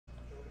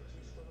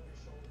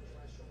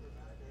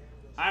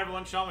Hi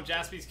everyone, Sean with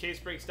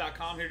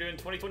JaspysCaseBreaks.com here doing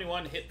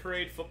 2021 Hit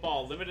Parade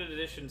Football Limited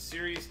Edition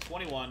Series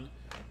 21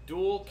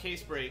 Dual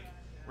Case Break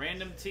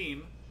Random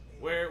Team,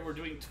 where we're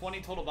doing 20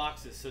 total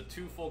boxes, so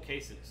 2 full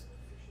cases.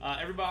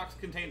 Every box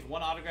contains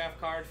 1 autograph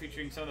card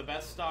featuring some of the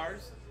best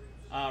stars,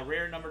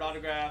 rare numbered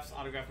autographs,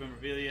 autograph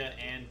memorabilia,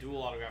 and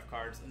dual autograph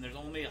cards, and there's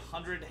only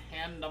 100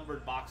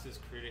 hand-numbered boxes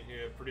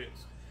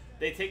produced.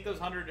 They take those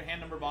 100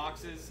 hand-numbered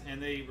boxes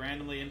and they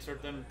randomly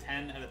insert them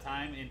 10 at a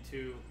time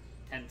into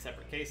 10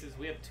 separate cases.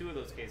 We have 2 of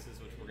those cases,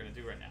 which we're going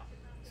to do right now.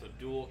 So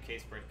dual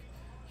case break.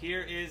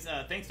 Here is,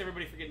 thanks to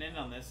everybody for getting in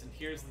on this, and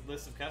here's the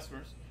list of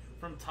customers.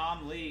 From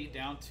Tom Lee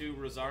down to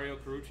Rosario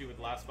Carucci with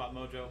Last Spot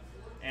Mojo,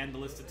 and the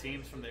list of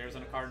teams from the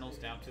Arizona Cardinals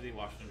down to the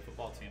Washington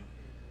football team.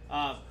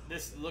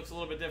 This looks a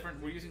little bit different.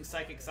 We're using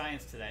Psychic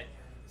Science today.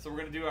 So we're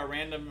going to do our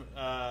random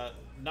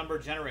number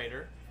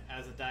generator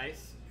as a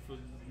dice for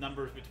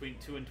numbers between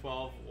 2 and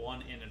 12,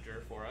 1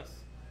 integer for us.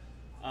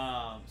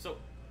 So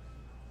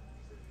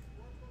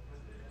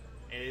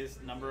is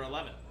number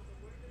 11.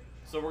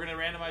 So we're going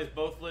to randomize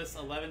both lists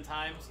 11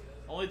 times.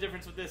 Only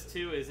difference with this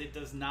too is it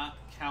does not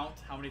count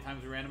how many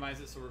times we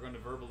randomize it, so we're going to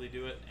verbally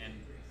do it and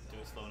do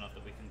it slow enough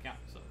that we can count.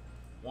 So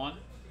 1,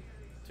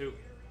 2,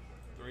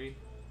 3,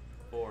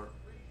 4,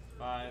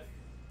 5,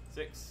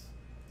 6,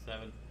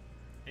 7,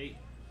 8,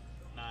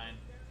 9,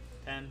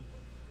 10,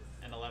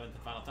 and 11th and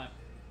final time.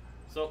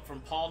 So from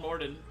Paul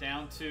Norden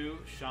down to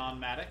Sean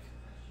Maddock.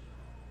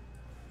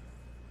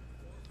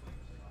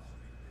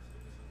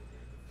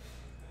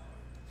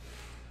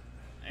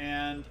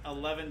 And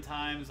 11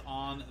 times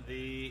on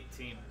the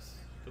teams.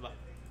 Good luck.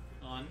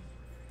 1,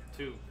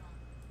 2,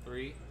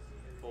 3,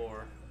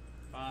 4,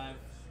 5,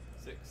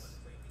 6,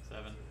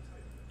 7,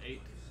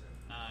 8,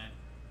 9,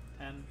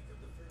 10,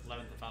 11th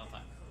and final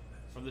time.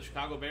 From the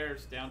Chicago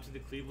Bears down to the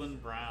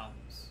Cleveland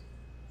Browns.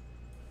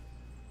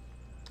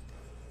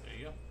 There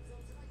you go.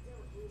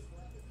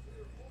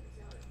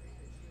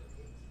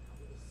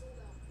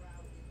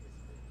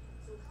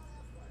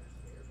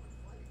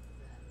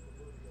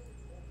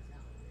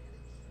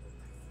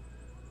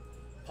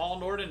 Paul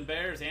Norden,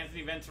 Bears.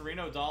 Anthony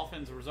Venturino,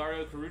 Dolphins.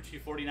 Rosario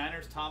Carucci,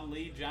 49ers. Tom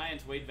Lee,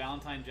 Giants. Wade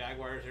Valentine,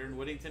 Jaguars. Aaron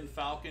Whittington,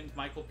 Falcons.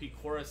 Michael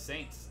Pecora,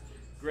 Saints.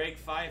 Greg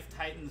Fife,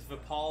 Titans.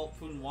 Vipal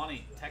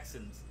Punwani,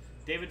 Texans.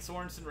 David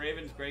Sorensen,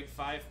 Ravens. Greg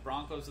Fife,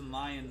 Broncos and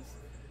Lions.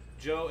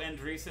 Joe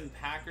Andreessen,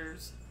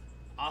 Packers.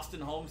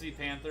 Austin Holmesy,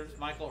 Panthers.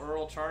 Michael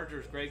Earl,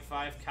 Chargers. Greg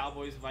Fife,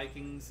 Cowboys,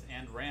 Vikings,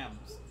 and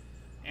Rams.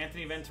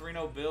 Anthony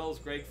Venturino, Bills.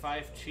 Greg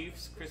Fife,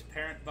 Chiefs. Chris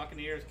Parent,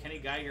 Buccaneers. Kenny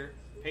Geiger,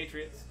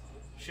 Patriots.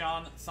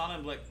 Sean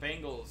Sonnenblick,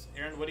 Bengals.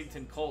 Aaron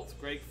Whittington, Colts.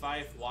 Greg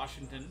Fife,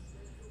 Washington.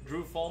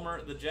 Drew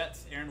Fulmer, the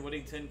Jets. Aaron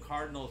Whittington,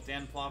 Cardinals.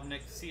 Dan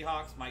Plovnick,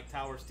 Seahawks. Mike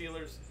Tower,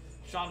 Steelers.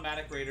 Sean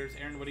Maddock, Raiders.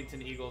 Aaron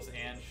Whittington, Eagles.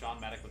 And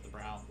Sean Maddock with the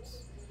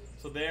Browns.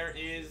 So there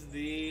is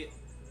the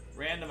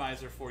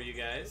randomizer for you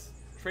guys.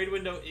 Trade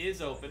window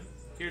is open.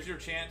 Here's your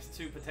chance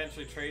to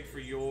potentially trade for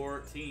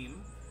your team.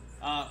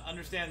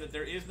 Understand that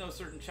there is no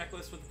certain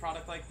checklist with a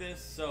product like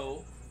this,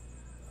 so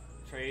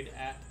trade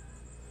at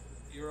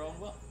your own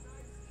will.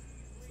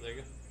 So there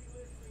you go.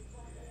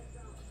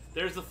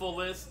 There's the full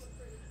list.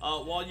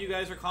 While you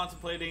guys are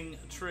contemplating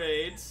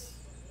trades,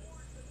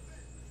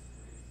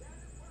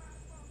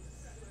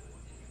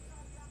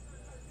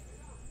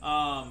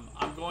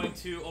 I'm going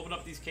to open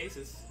up these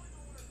cases.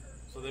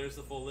 So there's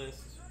the full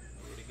list.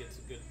 Everybody gets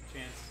a good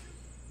chance.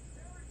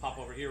 Pop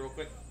over here real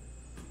quick.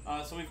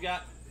 So we've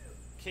got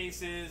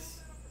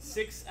cases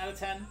 6 out of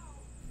 10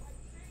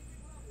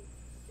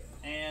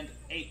 and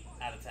 8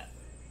 out of 10.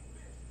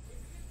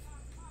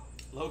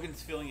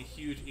 Logan's feeling a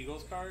huge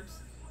Eagles cards.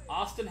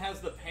 Austin has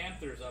the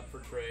Panthers up for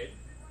trade.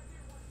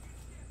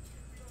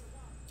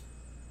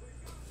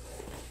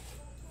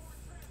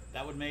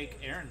 That would make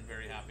Aaron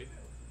very happy.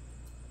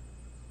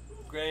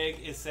 Greg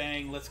is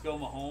saying, let's go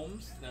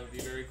Mahomes. That would be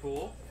very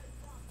cool.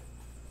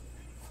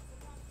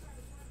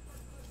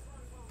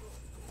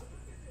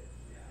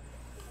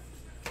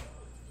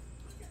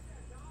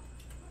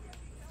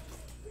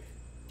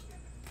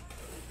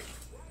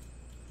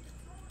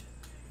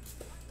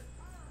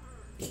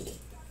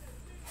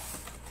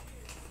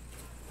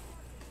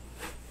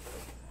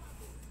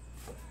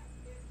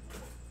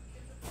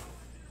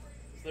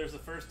 So there's the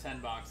first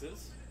 10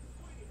 boxes.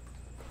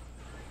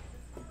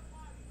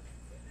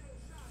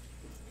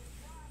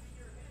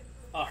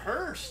 A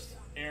Hurst,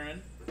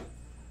 Aaron.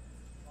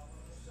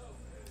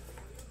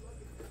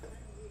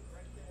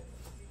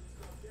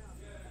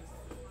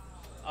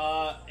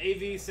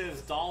 AV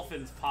says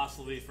Dolphins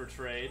possibly for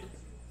trade.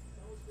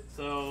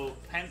 So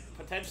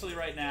potentially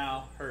right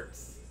now,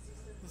 Hurts.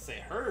 Let's say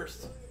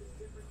Hurst.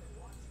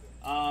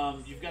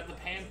 You've got the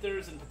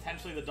Panthers and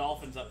potentially the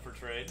Dolphins up for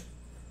trade.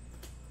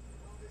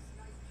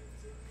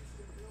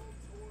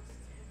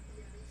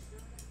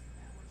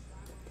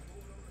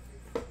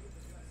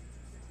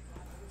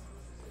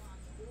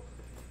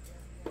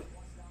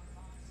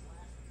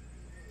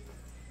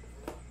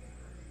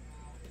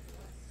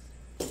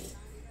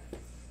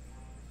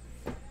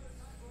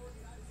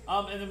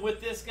 And then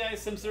with this,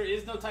 guys, since there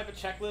is no type of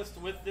checklist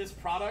with this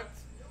product,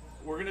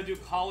 we're going to do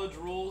college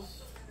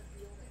rules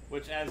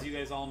which, as you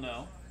guys all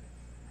know,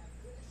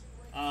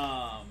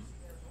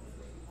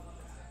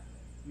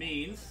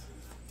 means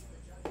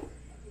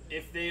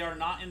if they are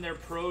not in their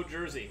pro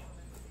jersey,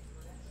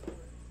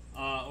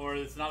 or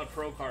it's not a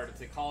pro card,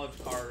 it's a college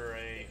card or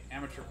a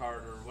amateur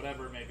card or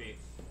whatever it may be,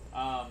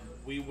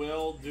 we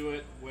will do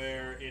it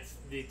where it's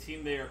the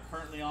team they are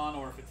currently on,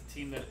 or if it's a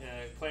team that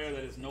a player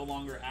that is no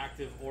longer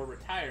active or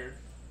retired,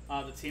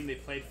 the team they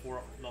played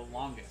for the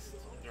longest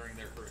during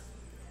their career.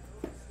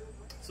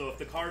 So if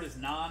the card is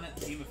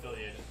non-team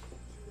affiliated.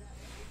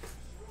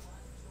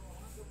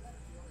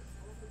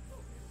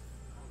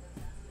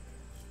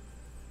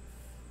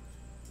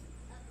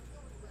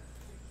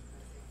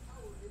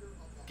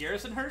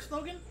 Garrison Hurst,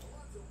 Logan?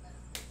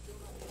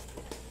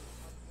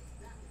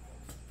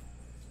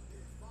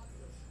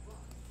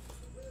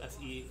 That's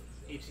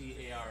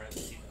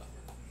H-E-A-R-S-T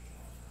though.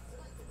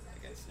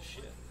 That guy's the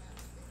shit.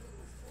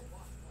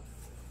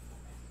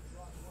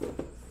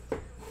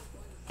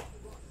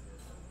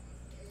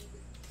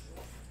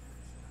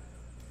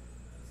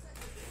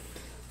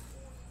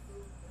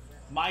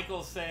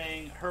 Michael's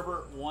saying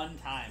Herbert one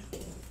time.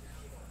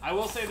 I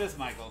will say this,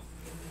 Michael.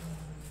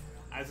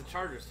 As a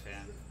Chargers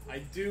fan, I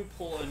do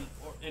pull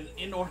an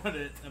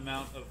inordinate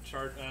amount of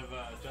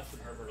Justin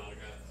Herbert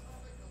autographs.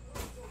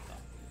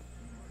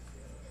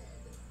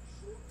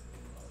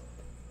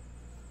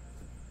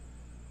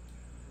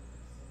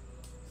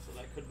 So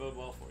that could bode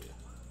well for you.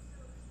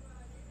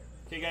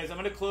 Okay, guys, I'm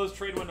going to close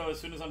trade window as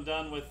soon as I'm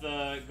done with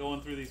going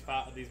through these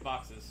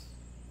boxes.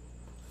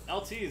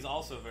 LT is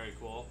also very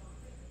cool.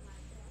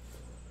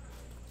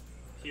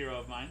 Hero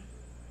of mine.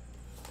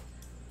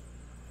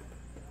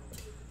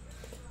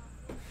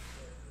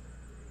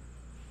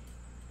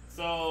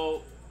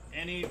 So,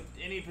 any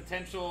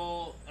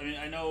potential? I mean,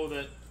 I know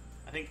that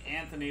I think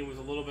Anthony was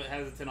a little bit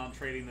hesitant on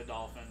trading the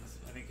Dolphins.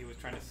 I think he was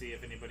trying to see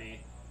if anybody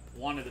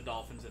wanted the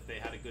Dolphins if they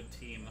had a good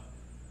team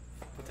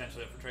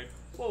potentially up for trade.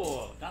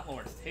 Whoa, not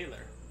Lawrence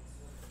Taylor.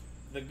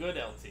 The good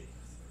LT.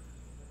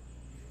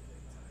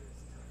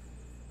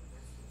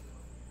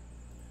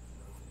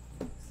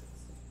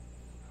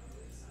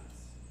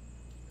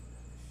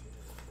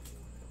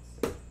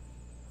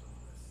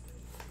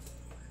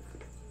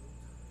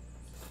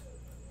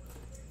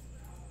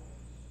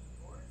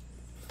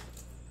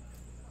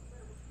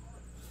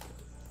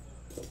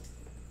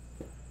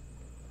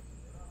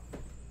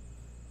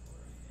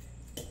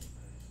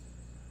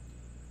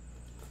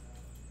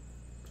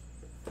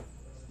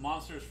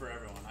 Monsters for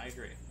everyone. I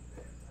agree.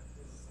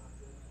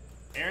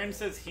 Aaron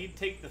says he'd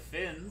take the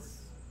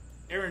Finns.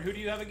 Aaron, who do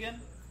you have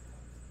again?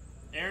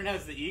 Aaron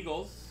has the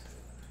Eagles.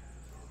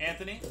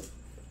 Anthony?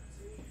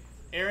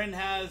 Aaron,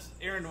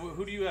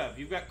 who do you have?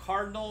 You've got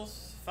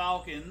Cardinals,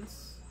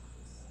 Falcons.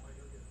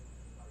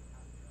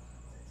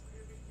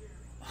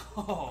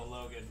 Oh,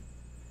 Logan.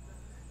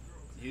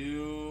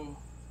 You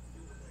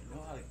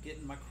know how to get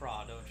in my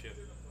craw, don't you?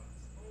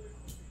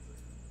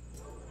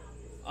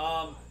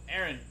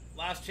 Aaron,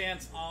 last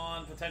chance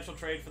on potential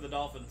trade for the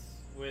Dolphins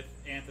with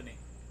Anthony.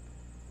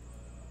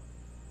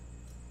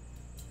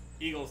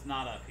 Eagles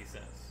not up, he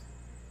says.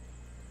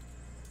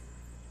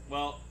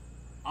 Well,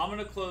 I'm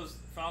going to close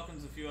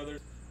Falcons, a few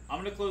others. I'm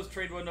going to close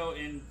trade window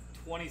in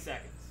 20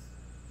 seconds.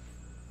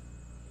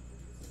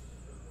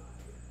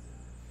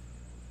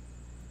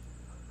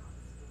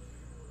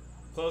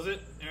 Close it,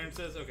 Aaron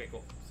says. Okay,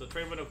 cool. So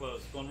trade window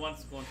closed. Going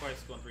once, going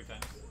twice, going 3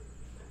 times.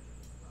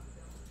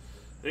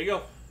 There you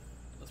go.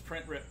 Let's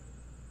print rip.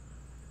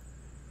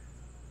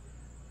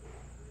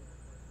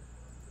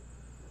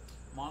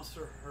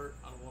 Monster hurt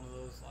out of one of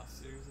those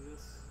last series of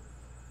this.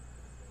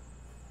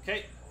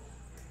 Okay.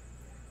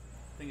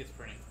 I think it's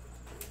printing.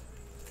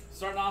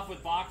 Starting off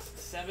with box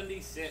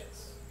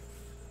 76.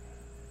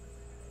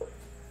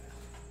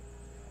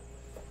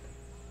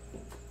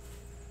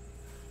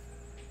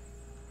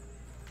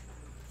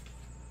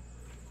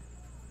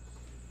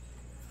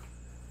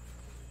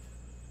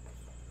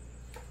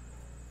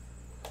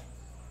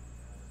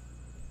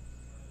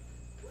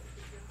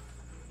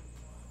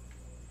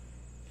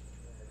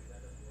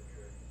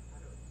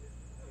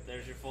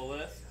 There's your full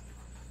list.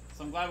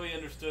 So I'm glad we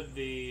understood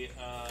the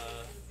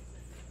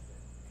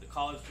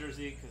college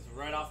jersey, because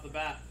right off the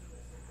bat,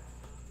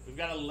 we've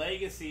got a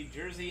legacy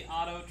jersey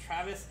auto,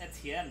 Travis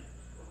Etienne,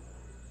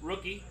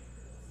 rookie.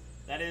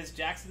 That is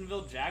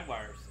Jacksonville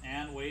Jaguars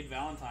and Wade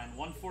Valentine,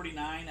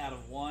 149 out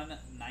of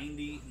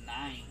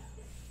 199.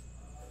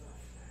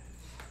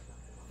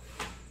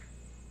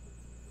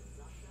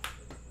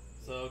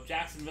 So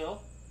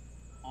Jacksonville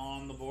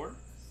on the board.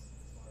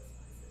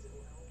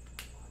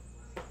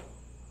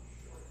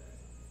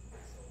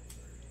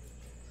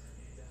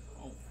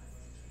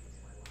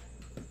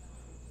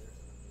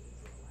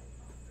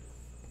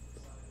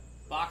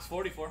 Box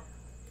 44.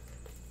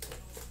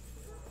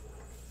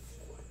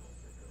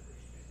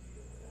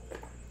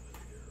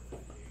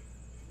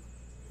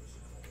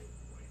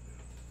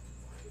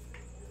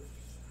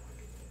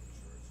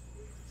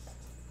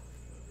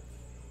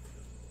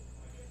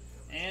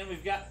 And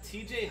we've got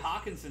TJ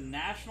Hawkinson,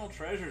 National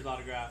Treasures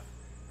autograph.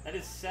 That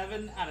is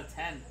 7 out of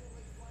 10.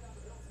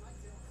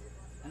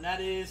 And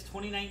that is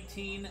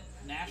 2019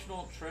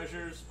 National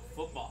Treasures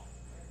Football.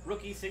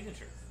 Rookie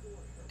signature.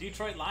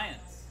 Detroit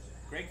Lions.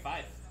 Greg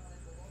Fife.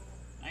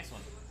 Nice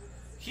one.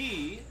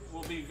 He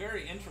will be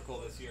very integral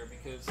this year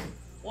because,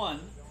 one,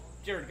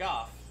 Jared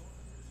Goff.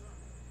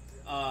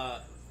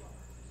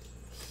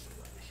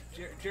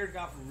 Jared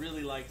Goff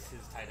really likes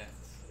his tight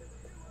ends.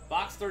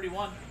 Box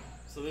 31.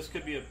 So this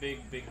could be a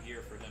big, big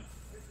year for him.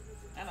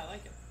 And I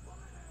like it.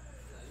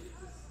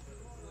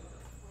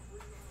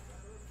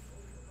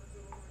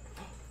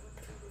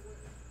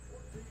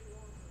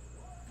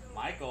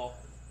 Michael.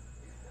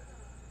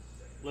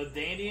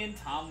 LaDainian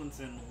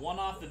Tomlinson. One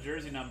off the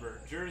jersey number.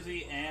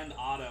 Jersey and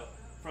auto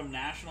from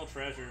National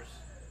Treasures.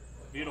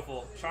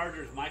 Beautiful.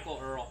 Chargers, Michael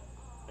Earl.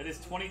 That is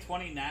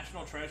 2020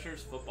 National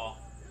Treasures Football.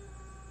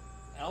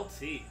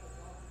 LT.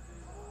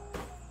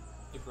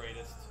 The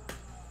greatest.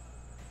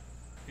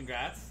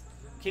 Congrats.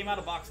 Came out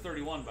of box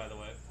 31, by the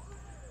way.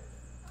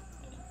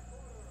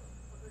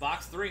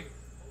 Box 3.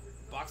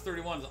 Box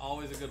 31 is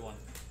always a good one.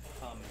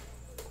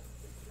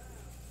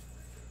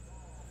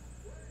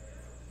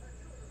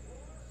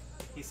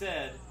 He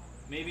said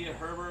maybe a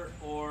Herbert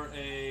or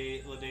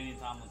a LaDainian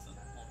Tomlinson.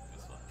 Well,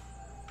 guess what?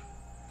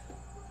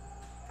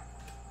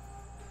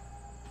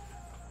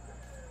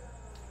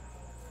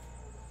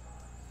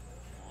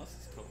 Well, this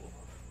is cool.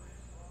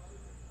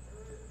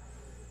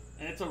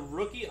 And it's a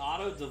rookie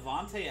auto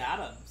Devontae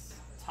Adams.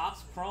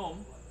 Topps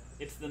Chrome.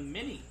 It's the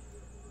mini.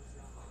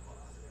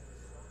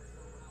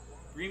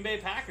 Green Bay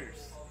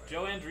Packers.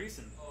 Joe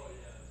Andreessen.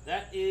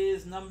 That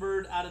is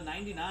numbered out of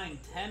 99.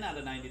 10 out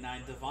of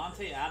 99.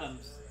 Devontae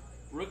Adams.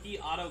 Rookie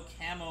auto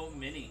camo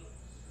mini.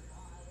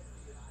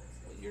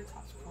 What year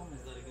Topps Chrome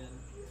is that again?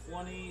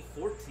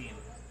 2014.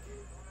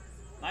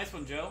 Nice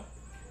one, Joe.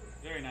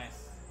 Very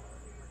nice.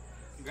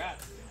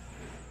 Congrats.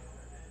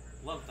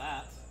 Love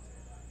that.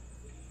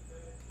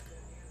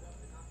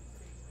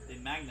 The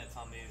magnets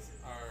on these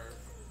are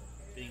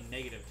being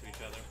negative to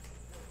each other.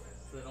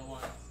 So they don't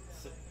want to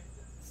sit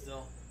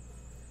still.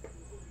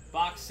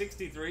 Box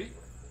 63.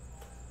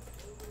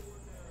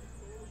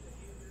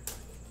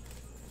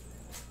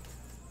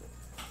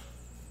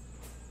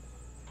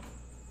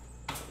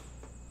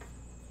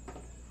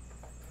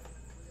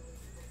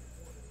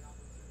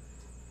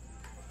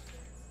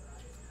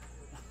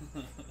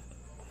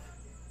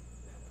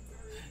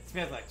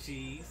 Smells like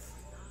cheese.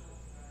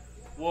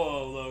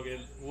 Whoa,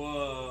 Logan.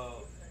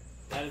 Whoa.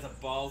 That is a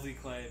ballsy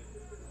claim.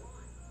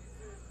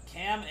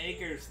 Cam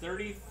Akers,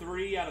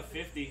 33 out of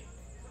 50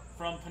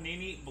 from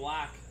Panini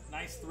Black.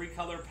 Nice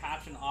three-color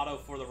patch and auto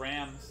for the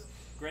Rams.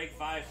 Greg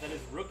Fife, that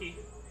is rookie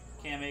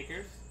Cam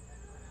Akers.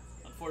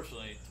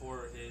 Unfortunately,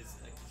 tore his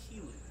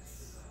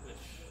Achilles,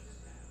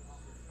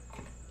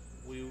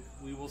 which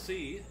we will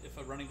see if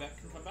a running back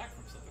can come back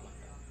from something like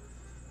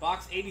that.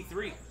 Box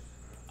 83,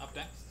 up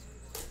next.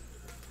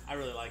 I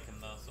really like him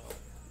though, so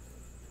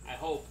I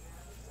hope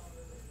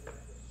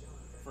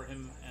for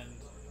him and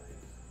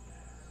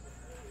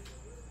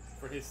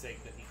for his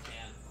sake that he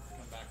can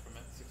come back from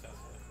it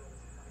successfully.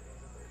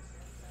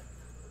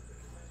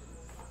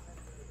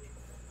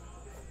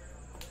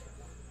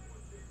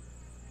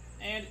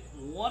 And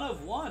 1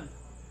 of 1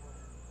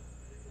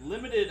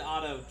 limited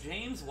auto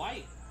James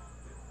White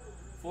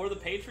for the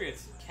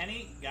Patriots.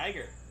 Kenny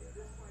Geiger.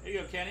 There you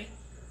go, Kenny.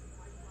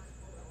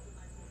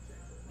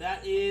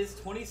 That is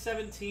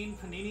 2017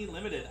 Panini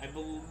Limited. I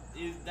believe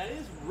that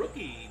is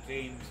rookie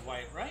James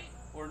White, right?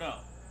 Or no?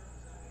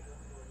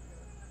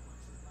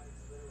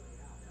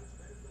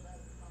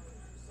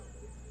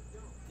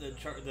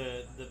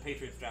 The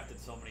Patriots drafted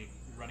so many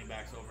running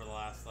backs over the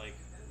last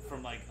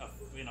from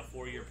in a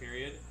 4-year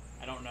period.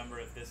 I don't remember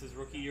if this is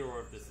rookie year or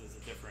if this is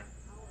a different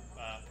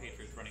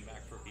Patriots running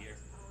back rookie year.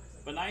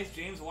 But nice,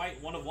 James White,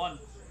 1 of 1.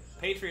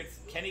 Patriots,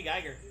 Kenny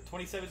Geiger,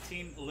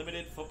 2017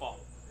 Limited Football.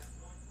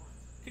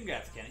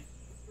 Congrats, Kenny.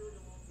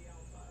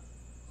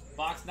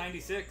 Box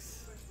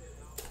 96.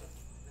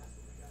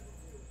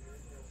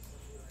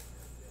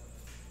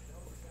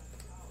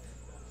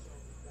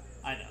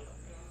 I know.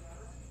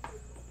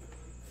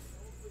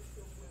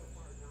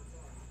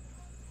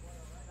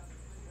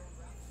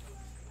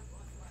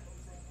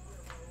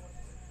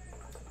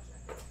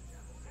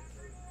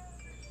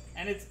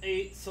 And it's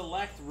a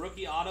select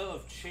rookie auto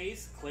of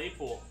Chase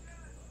Claypool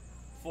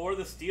for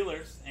the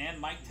Steelers and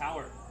Mike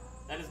Tower.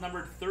 That is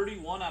numbered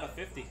 31 out of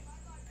 50.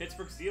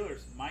 Pittsburgh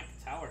Steelers, Mike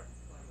Tower.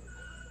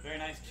 Very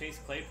nice Chase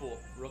Claypool,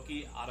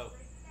 rookie auto.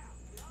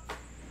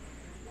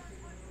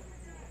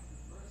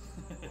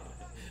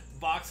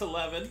 Box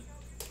 11.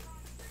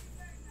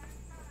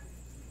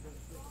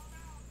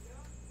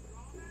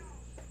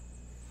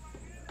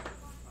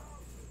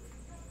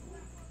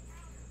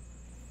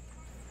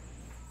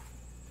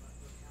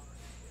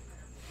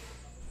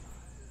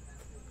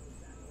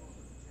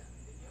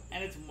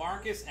 And it's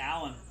Marcus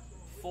Allen,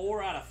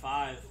 4 out of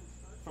 5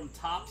 from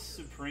Topps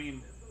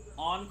Supreme.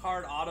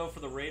 On-card auto for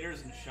the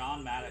Raiders and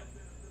Sean Maddock.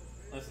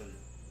 Listen,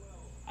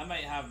 I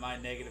might have my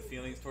negative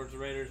feelings towards the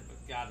Raiders,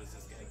 but God, is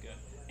this guy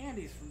good. And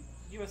he's from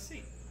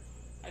USC.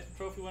 Heisman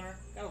Trophy winner.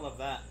 Gotta love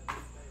that.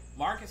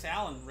 Marcus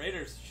Allen,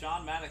 Raiders,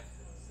 Sean Maddock.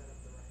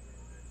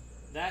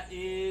 That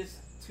is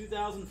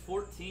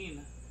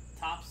 2014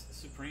 Topps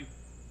Supreme.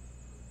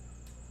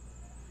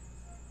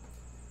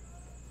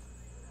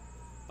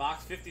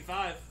 Box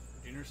 55,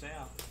 Junior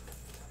Seau.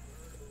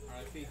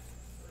 RIP.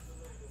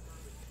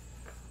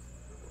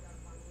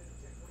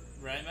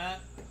 Right, Matt?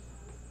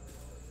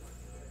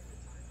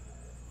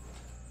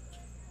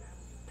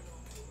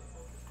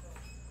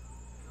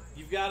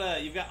 You've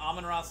got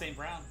Amon-Ra St.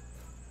 Brown.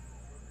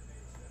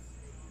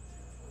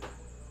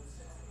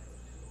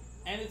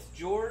 And it's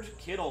George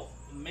Kittle,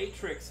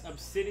 Matrix,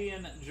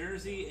 Obsidian,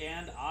 Jersey,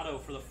 and Auto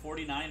for the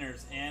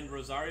 49ers. And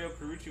Rosario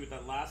Carucci with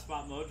that last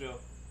spot mojo.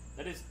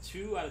 That is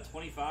 2 out of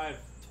 25.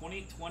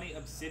 2020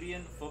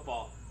 Obsidian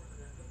football.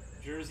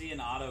 Jersey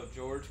and Auto,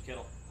 George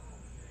Kittle.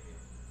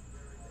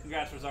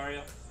 Congrats,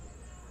 Rosario.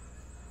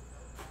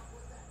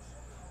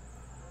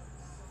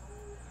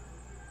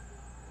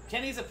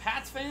 Kenny's a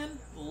Pats fan.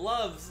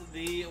 Loves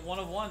the 1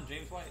 of 1.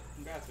 James White.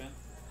 Congrats, man.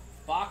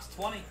 Box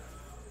 20.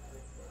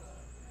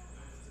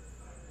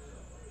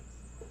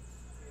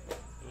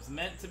 It was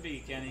meant to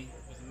be, Kenny.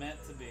 It was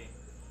meant to be.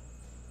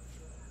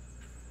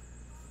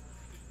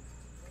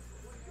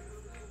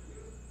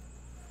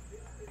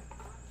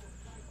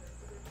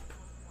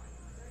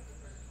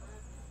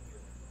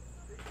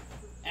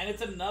 And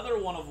it's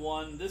another 1 of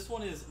 1. This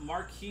one is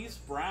Marquise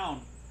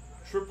Brown,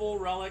 triple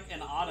relic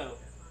and auto.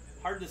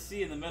 Hard to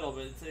see in the middle,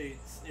 but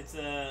it's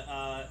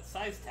a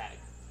size tag,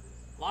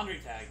 laundry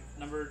tag,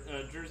 number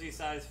jersey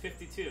size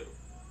 52.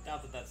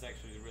 Doubt that that's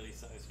actually the really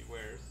size he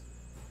wears.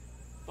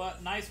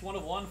 But nice 1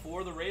 of 1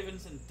 for the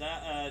Ravens and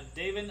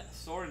David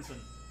Sorensen.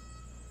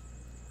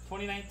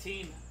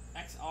 2019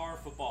 XR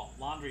football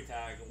laundry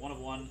tag, 1 of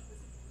 1.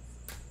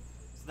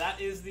 So that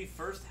is the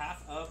first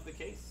half of the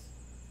case.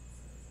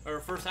 Or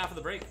first half of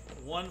the break.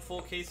 1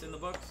 full case in the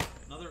books.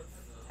 Another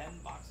 10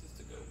 boxes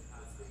to go.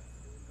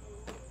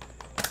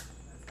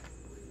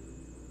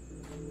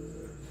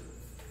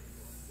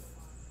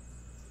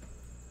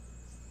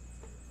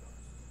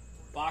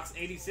 Box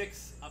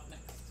 86 up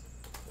next.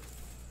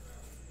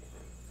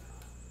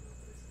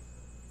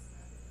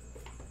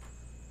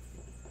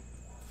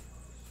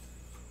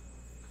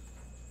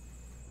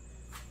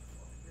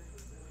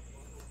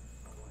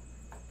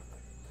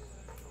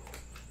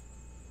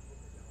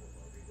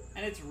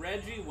 And it's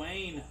Reggie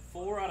Wayne,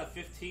 4 out of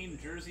 15,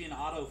 jersey and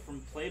auto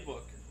from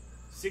Playbook.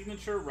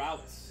 Signature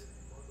routes.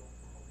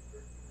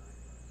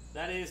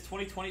 That is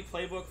 2020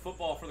 Playbook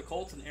football for the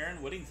Colts and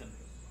Aaron Whittington.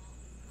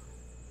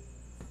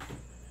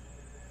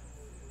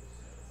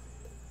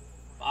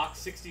 Box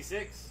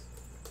 66.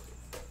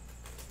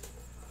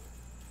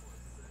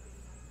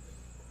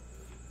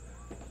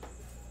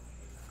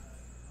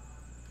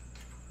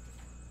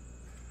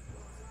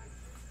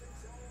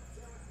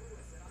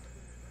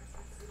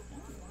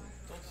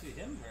 See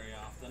him very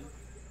often.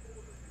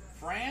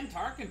 Fran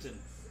Tarkenton,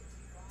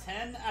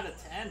 10 out of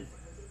 10.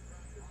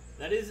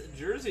 That is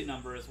jersey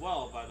number as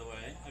well, by the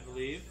way, I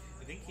believe.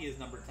 I think he is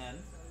number 10.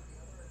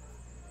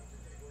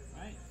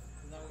 Right?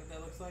 Is that what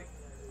that looks like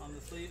on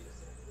the sleeve?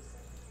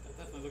 That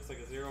definitely looks like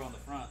a 0 on the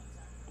front.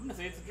 I'm going to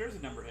say it's a jersey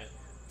number hit.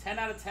 10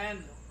 out of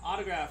 10,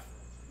 autograph,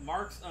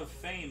 Marks of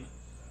Fame,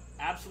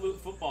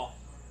 Absolute Football.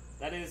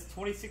 That is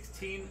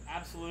 2016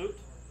 Absolute,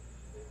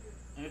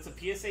 and it's a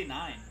PSA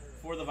 9.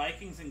 For the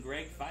Vikings and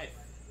Greg Fife.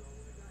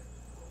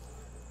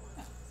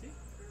 Ah, see?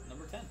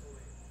 Number 10.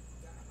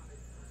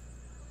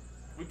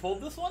 We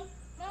pulled this one?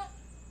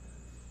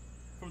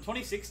 From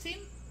 2016?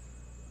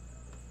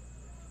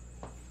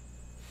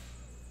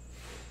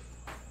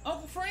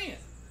 Uncle Fran.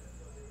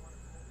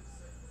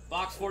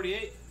 Box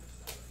 48.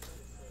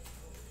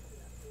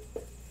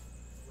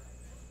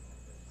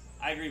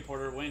 I agree,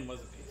 Porter. Wayne was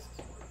a beast.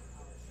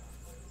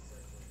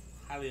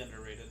 Highly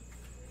underrated.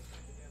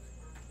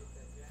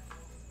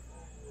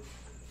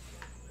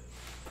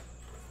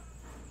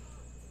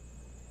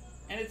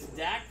 And it's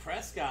Dak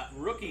Prescott,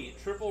 rookie,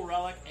 triple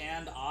relic,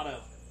 and auto.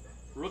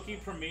 Rookie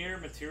Premier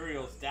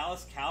Materials,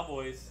 Dallas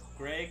Cowboys,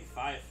 Greg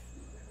Fife.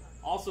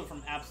 Also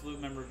from Absolute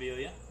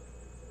Memorabilia.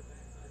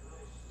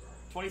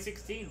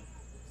 2016.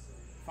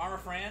 Farmer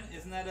Fran,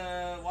 isn't that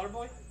a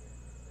Waterboy?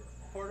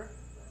 Porter?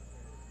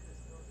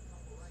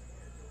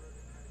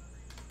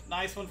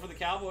 Nice one for the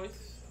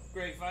Cowboys,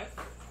 Greg Fife.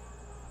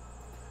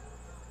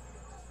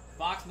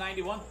 Box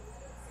 91.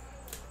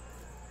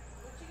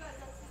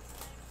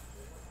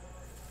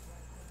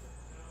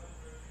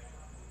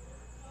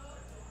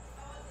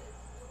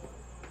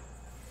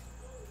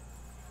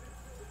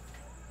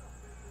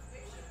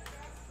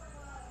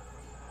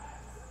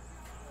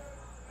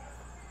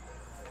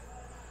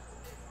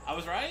 I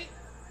was right?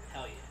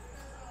 Hell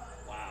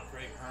yeah. Wow,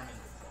 Greg Herman's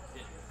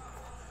getting,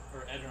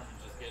 or Ed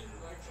Herman's just getting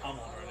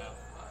pummeled right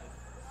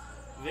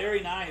now. Very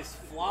nice.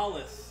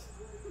 Flawless.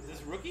 Is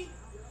this rookie?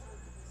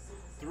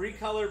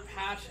 3-color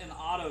patch and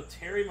auto.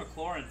 Terry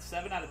McLaurin,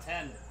 7 out of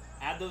 10.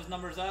 Add those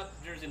numbers up.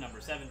 Jersey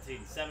number 17.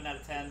 7 out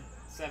of 10.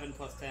 7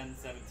 plus 10,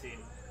 17.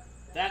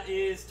 That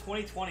is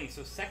 2020,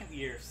 so second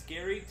year.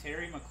 Scary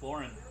Terry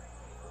McLaurin.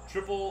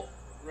 Triple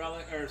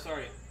relic, or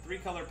sorry,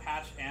 3-color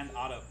patch and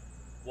auto.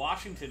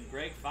 Washington,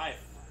 Greg Fife.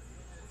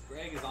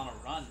 Greg is on a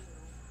run.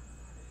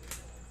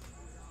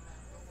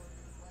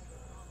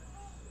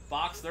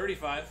 Box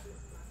 35.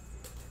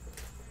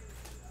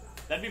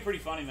 That'd be pretty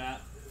funny, Matt.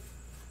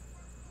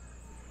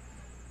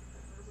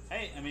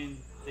 Hey, I mean,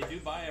 they do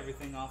buy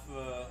everything off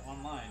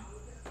online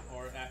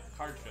or at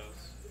card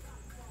shows.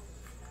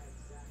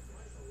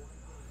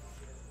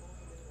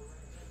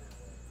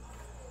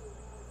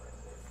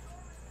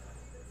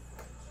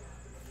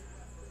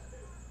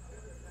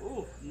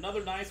 Ooh,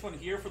 another nice one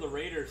here for the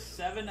Raiders.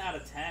 7 out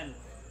of 10.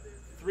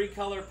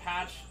 3-color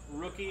patch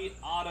rookie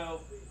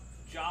auto,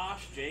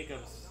 Josh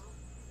Jacobs.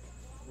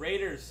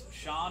 Raiders,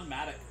 Sean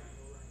Maddock.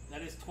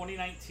 That is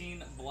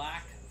 2019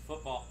 black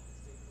football.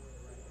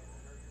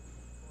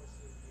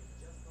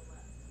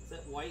 Is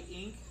that white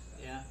ink?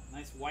 Yeah,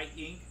 nice white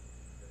ink.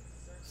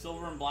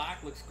 Silver and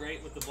black. Looks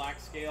great with the black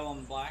scale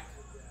on the black.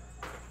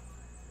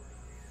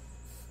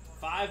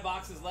 5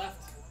 boxes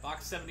left.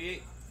 Box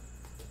 78.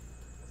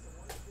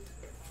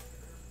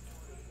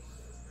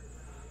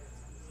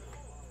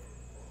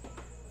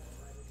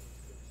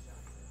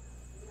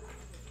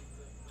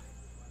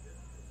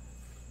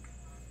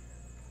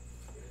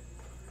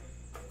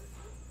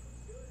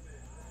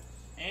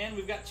 And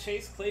we've got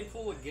Chase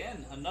Claypool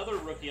again. Another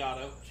rookie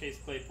auto, Chase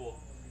Claypool.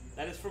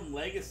 That is from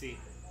Legacy.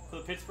 For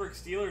the Pittsburgh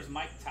Steelers,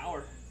 Mike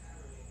Tower.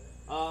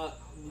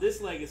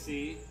 This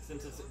Legacy,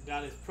 since it's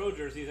got his pro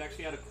jersey, is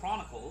actually out of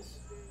Chronicles.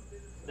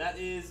 That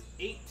is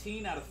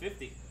 18 out of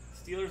 50.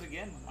 Steelers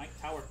again, Mike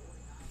Tower.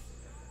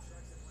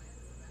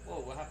 Whoa,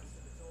 what happened?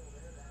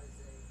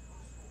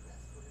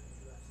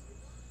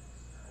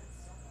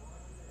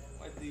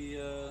 Quite the,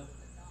 that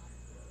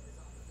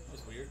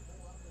was weird.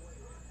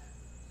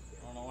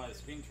 I don't know why the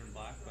screen turned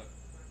black, but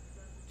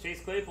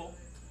Chase Claypool,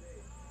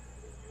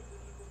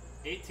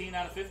 18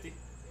 out of 50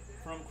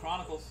 from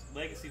Chronicles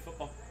Legacy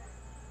Football.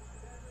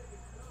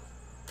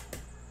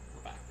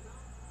 We're back.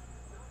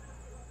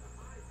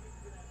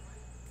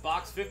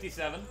 Box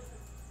 57.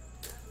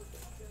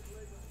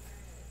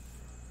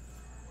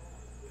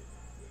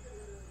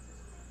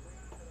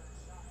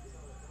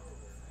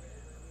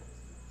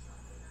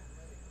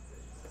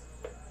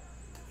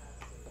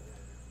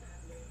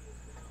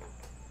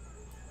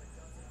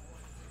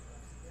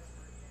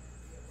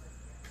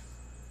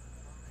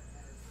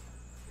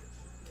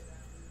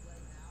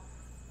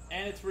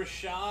 And it's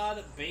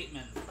Rashad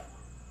Bateman.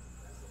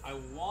 I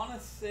want to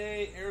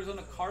say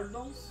Arizona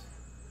Cardinals.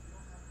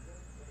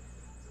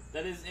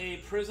 That is a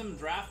Prism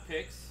Draft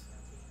Picks.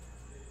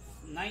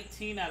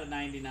 19 out of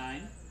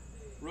 99.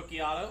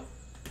 Rookie auto.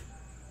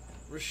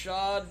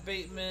 Rashad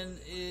Bateman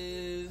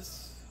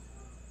is...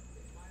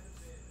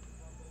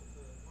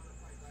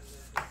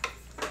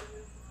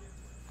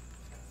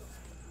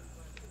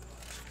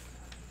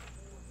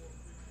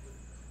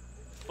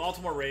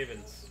 Baltimore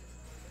Ravens.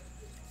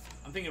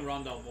 I'm thinking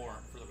Rondell Moore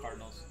for the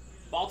Cardinals.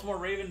 Baltimore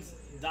Ravens,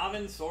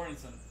 Davin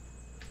Sorensen.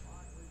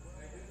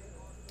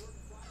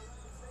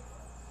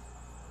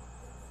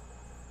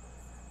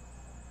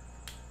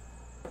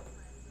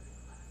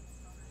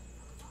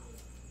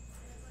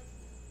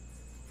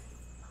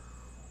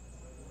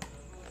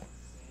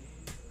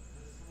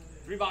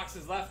 Three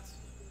boxes left.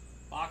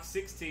 Box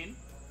 16.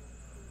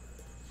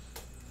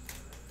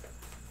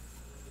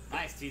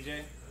 Nice,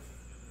 TJ.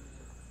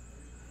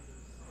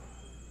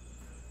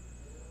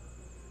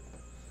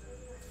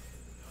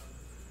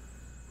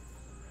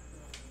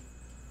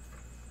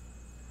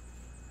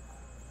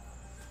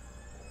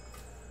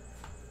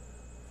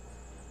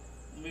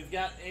 We've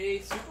got a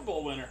Super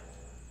Bowl winner,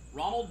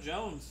 Ronald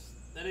Jones.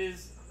 That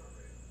is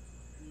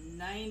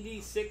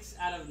 96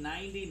 out of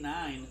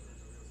 99.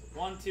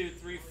 1, 2,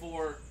 3,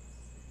 4,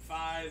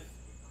 5,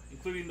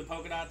 including the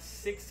polka dots,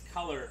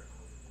 6-color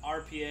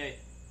RPA.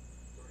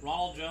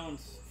 Ronald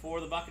Jones for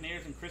the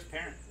Buccaneers and Chris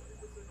Parent.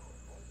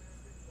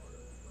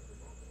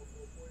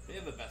 They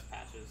have the best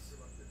patches.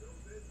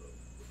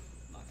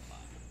 Not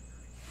gonna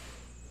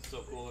lie.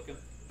 So cool looking.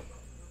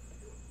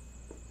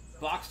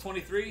 Box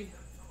 23.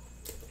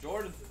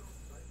 Jordan.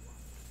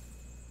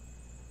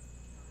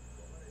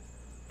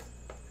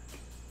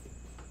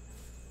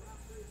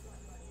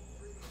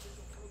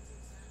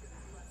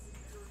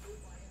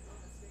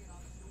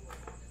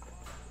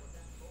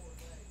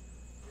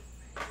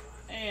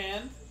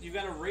 And you've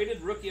got a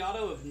rated rookie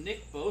auto of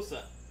Nick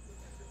Bosa.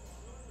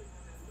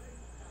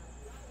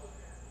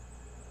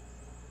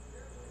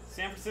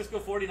 San Francisco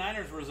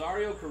 49ers,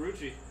 Rosario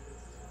Carucci.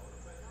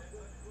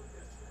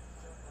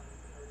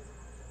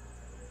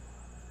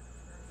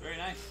 Very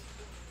nice.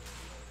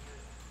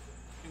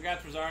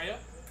 Congrats, Rosario.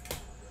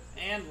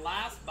 And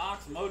last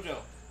box mojo.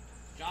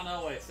 John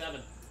Elway,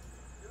 7.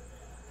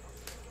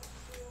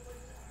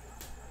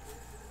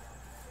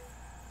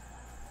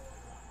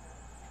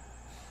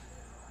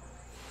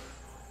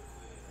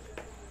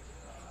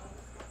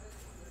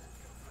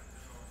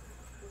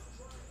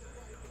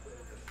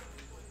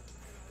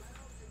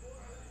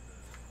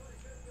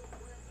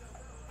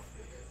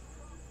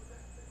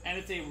 And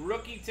it's a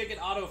rookie ticket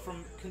auto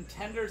from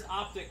Contenders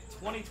Optic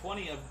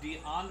 2020 of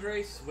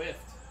DeAndre Swift.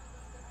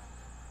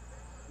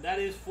 That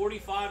is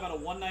 45 out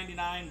of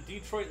 199.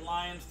 Detroit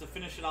Lions to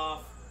finish it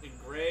off. And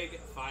Greg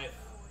 5.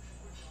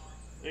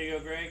 There you go,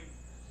 Greg.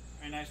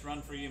 Very nice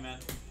run for you, man.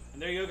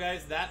 And there you go,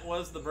 guys. That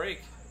was the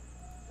break.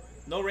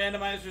 No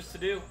randomizers to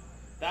do.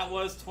 That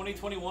was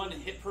 2021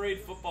 Hit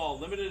Parade Football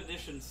Limited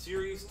Edition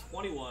Series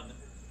 21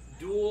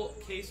 Dual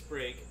Case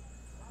Break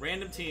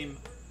Random Team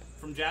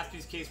from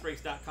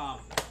JaspysCaseBreaks.com.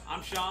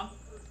 I'm Sean,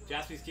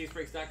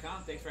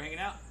 JaspysCaseBreaks.com. Thanks for hanging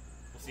out.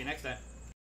 We'll see you next time.